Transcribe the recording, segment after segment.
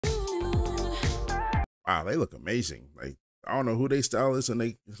Wow, they look amazing. Like, I don't know who they stylist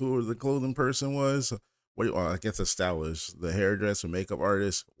and who the clothing person was. I guess a stylist, the hairdresser, makeup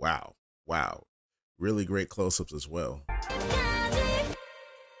artist. Wow, wow, really great close-ups as well.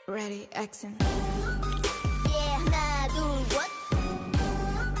 Ready, action.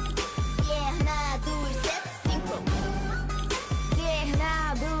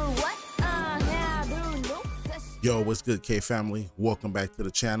 Yo, what's good, K family? Welcome back to the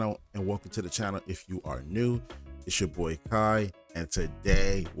channel, and welcome to the channel if you are new. It's your boy Kai, and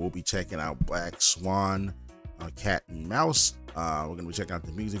today we'll be checking out BLACKSWAN, Cat and Mouse. We're gonna be checking out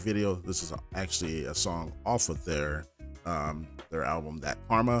the music video. This is actually a song off of their album That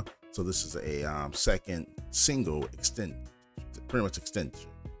Karma. So this is a second single pretty much extension.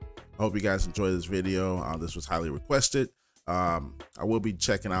 I hope you guys enjoy this video. This was highly requested. I will be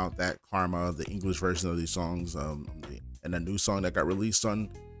checking out That Karma, the English version of these songs, and a new song that got released on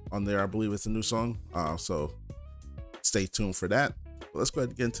there. I believe it's a new song. So stay tuned for that. But let's go ahead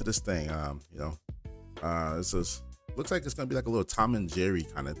and get into this thing. This looks like it's gonna be like a little Tom and Jerry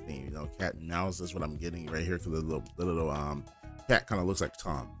kind of thing. You know, cat and mouse. That's what I'm getting right here, because the little cat kind of looks like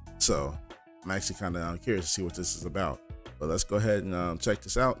Tom. So I'm actually kind of curious to see what this is about. But let's go ahead and check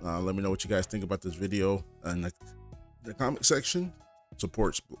this out. Let me know what you guys think about this video in the comment section.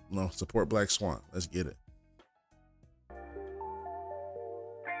 Support BLACKSWAN. Let's get it.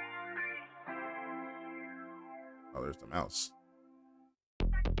 Oh, there's the mouse.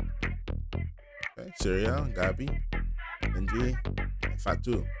 Okay, Syria, Gabi, NG, and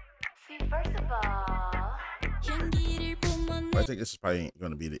Fatu. See, first of all, I think this is probably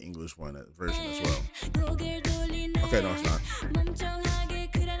going to be the English version as well. Okay, no, it's not.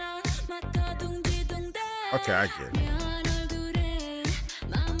 Okay, I get it.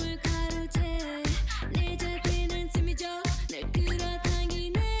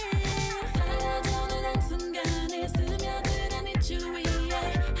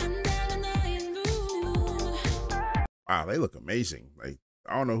 Wow, they look amazing. Like,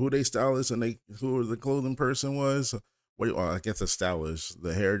 I don't know who they stylist and who the clothing person was. I guess a stylist,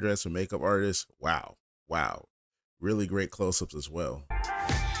 the hairdresser, makeup artist. Wow, wow, really great close-ups as well.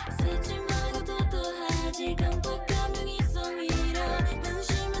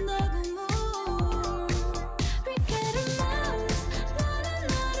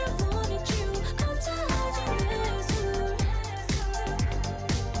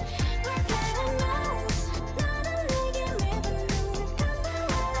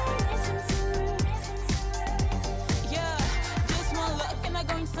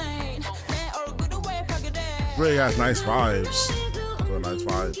 Really has nice vibes. Really nice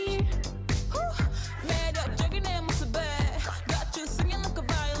vibes.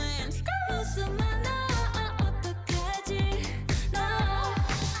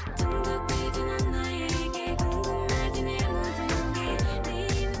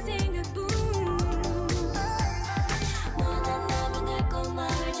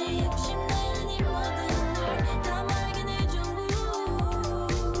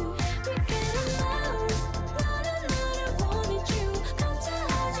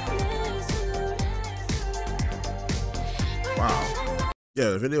 Wow. Yeah,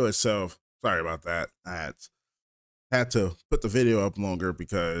 the video itself, sorry about that. I had to put the video up longer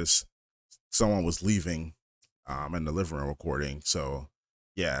because someone was leaving in the living room recording. So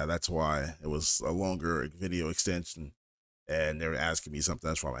yeah, that's why it was a longer video extension, and they were asking me something.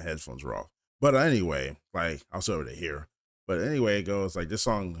 That's why my headphones were off. But anyway, like, I'll show it here. But anyway, it goes like, this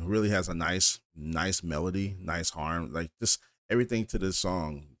song really has a nice melody, nice harm. Like, just everything to this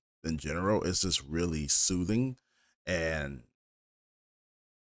song in general is just really soothing, and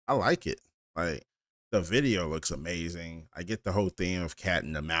I like it. Like, the video looks amazing. I get the whole theme of cat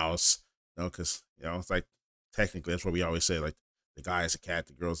and the mouse, you know, because, you know, it's like, technically that's what we always say, like, the guy is a cat,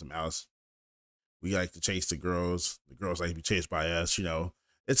 the girl's a mouse. We like to chase the girls like to be chased by us, you know.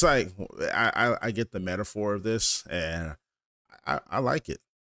 It's like, I get the metaphor of this, and I like it.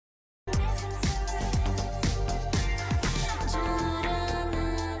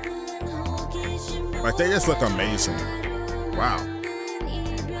 Like, they just look amazing. Wow.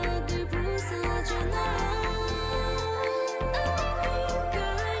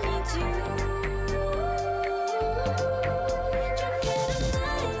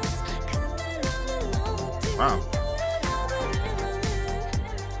 Wow.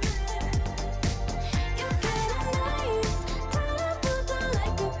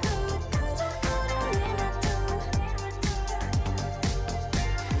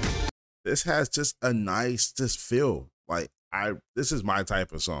 This has just a nice feel. Like, this is my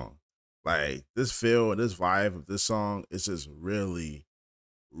type of song. Like, this feel and this vibe of this song is just really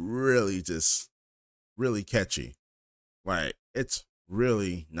really catchy. Like, it's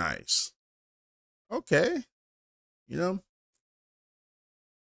really nice. Okay, you know,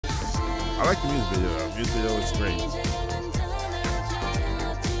 I like the music video. The music video is great.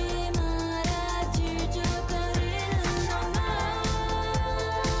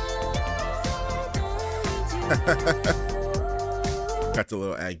 Got the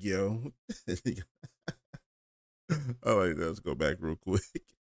little Agio. I like that. Let's go back real quick.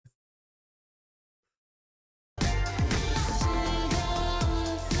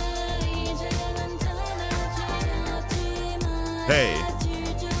 Hey.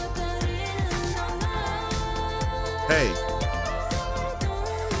 Hey.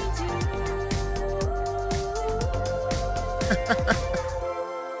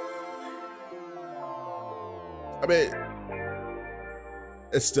 I mean,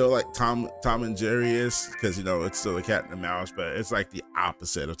 it's still like Tom and Jerry is, because, you know, it's still a cat and a mouse, but it's like the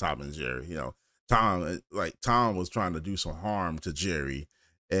opposite of Tom and Jerry. You know, Tom was trying to do some harm to Jerry,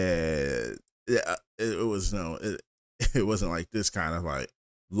 and it was, you know, it wasn't like this kind of like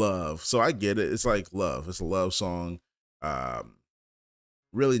love. So I get it. It's like love. It's a love song.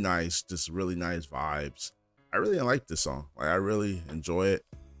 Really nice, just really nice vibes. I really like this song. Like, I really enjoy it.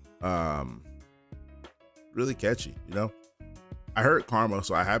 Really catchy, you know. I heard Karma,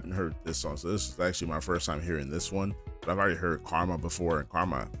 so I haven't heard this song. So this is actually my first time hearing this one, but I've already heard Karma before, and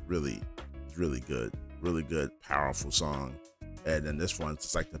Karma really good, powerful song. And then this one's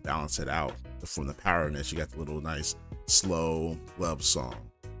just like to balance it out from the powerness. You got the little nice slow love song.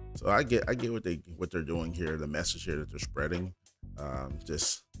 So I get what they're doing here, the message here that they're spreading.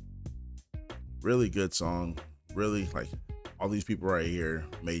 Just really good song. Really, like, all these people right here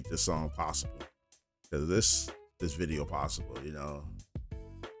made this song possible. Because this video possible, you know.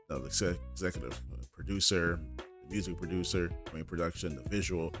 The executive producer, the music producer, production, the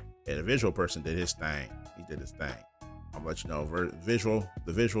visual, and the visual person did his thing. He did his thing. I'll let you know, the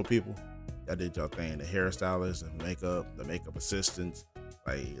visual people, y'all did y'all thing. The hairstylists, the makeup assistants,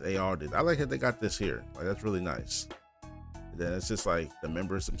 like, they all did. I like that they got this here. Like, that's really nice. And then it's just like the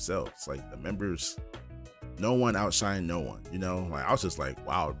members themselves. Like, the members, no one outshined no one, you know. Like, I was just like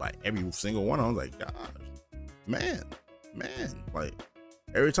wowed by every single one. I was like, gosh, man, like,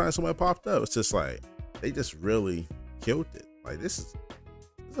 every time someone popped up, it's just like they just really killed it. Like, this is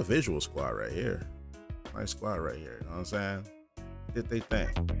a visual squad right here. Nice squad right here, you know what I'm saying? Did they thing.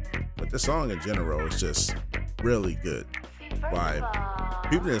 But this song in general is just really good. Like,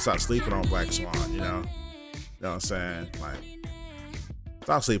 people need to stop sleeping on Black Swan, you know? You know what I'm saying? Like,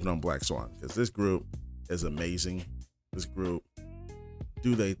 stop sleeping on Black Swan, because this group is amazing. This group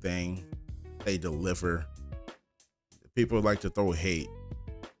do their thing. They deliver. People like to throw hate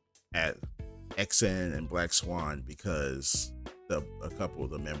at XN and Black Swan because a couple of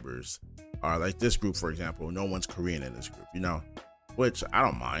the members are like, this group, for example, no one's Korean in this group, you know, which I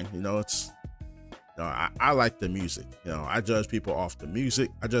don't mind. You know, it's, you know, I like the music. You know, I judge people off the music.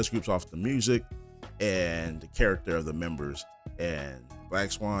 I judge groups off the music and the character of the members. And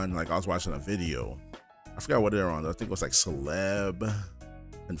Black Swan, like, I was watching a video. I forgot what they were on. I think it was like Celeb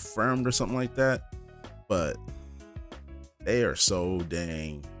Confirmed or something like that. But they are so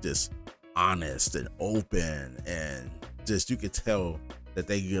dang just honest and open, and just, you could tell that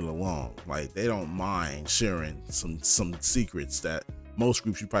they get along. Like, they don't mind sharing some secrets that most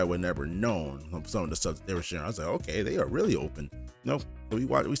groups you probably would never known. Some of the stuff that they were sharing, I was like, okay, they are really open. You know,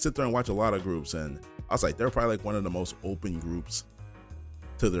 we sit there and watch a lot of groups, and I was like, they're probably like one of the most open groups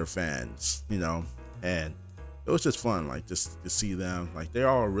to their fans, you know. And it was just fun, like, just to see them. Like, they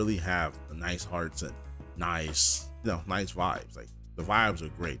all really have nice hearts and nice, you know, nice vibes. Like, the vibes are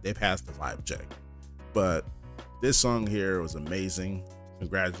great. They passed the vibe check. But this song here was amazing.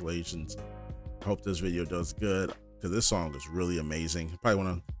 Congratulations. I hope this video does good, because this song is really amazing.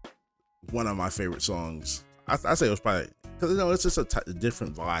 Probably one of my favorite songs. I say it was probably, because, you know, it's just a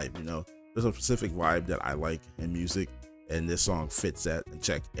different vibe. You know, there's a specific vibe that I like in music, and this song fits that and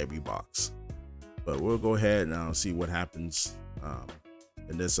check every box. But we'll go ahead and see what happens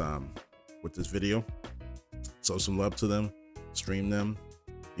in this with this video. Show some love to them, stream them,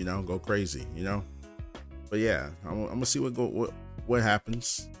 you know, go crazy, you know. But yeah, I'm gonna see what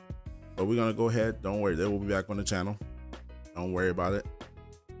happens. But we're gonna go ahead. Don't worry, they will be back on the channel. Don't worry about it.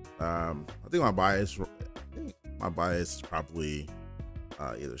 I think my bias is probably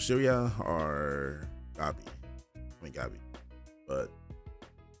either Syria or Gabi. Gabi. But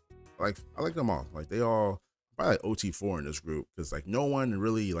I like them all. Like, they all probably like OT4 in this group, because like no one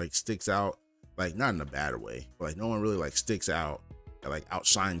really like sticks out, like not in a bad way, but like no one really like sticks out and like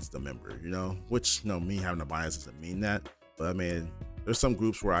outshines the member, you know. Which, you know, me having a bias doesn't mean that, but I mean, there's some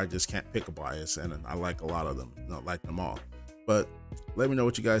groups where I just can't pick a bias, and I like a lot of them, not like them all. But let me know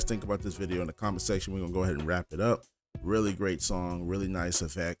what you guys think about this video in the comment section. We're gonna go ahead and wrap it up. Really great song, really nice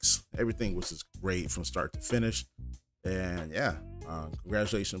effects. Everything was just great from start to finish. And yeah,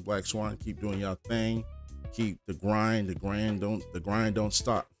 congratulations, Black Swan. Keep doing your thing. Keep the grind. The grind don't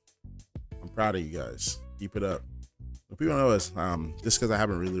stop. I'm proud of you guys. Keep it up. What people know is just because I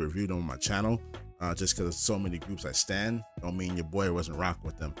haven't really reviewed them on my channel, just because so many groups I stand, don't mean your boy wasn't rocking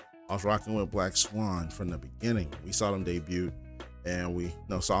with them. I was rocking with Black Swan from the beginning. We saw them debut, and we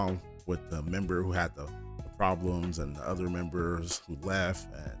saw them with the member who had the problems and the other members who left,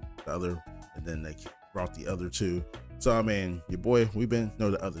 and then they brought the other two. So I mean, your boy,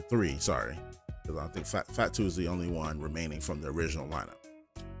 the other three, sorry, because I think Fat 2 is the only one remaining from the original lineup.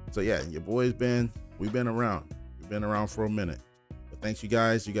 So yeah, your boy's we've been around. We've been around for a minute. But thanks you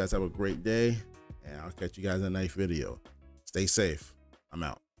guys. You guys have a great day, and I'll catch you guys in the next video. Stay safe. I'm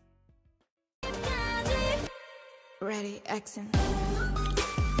out. Ready, action.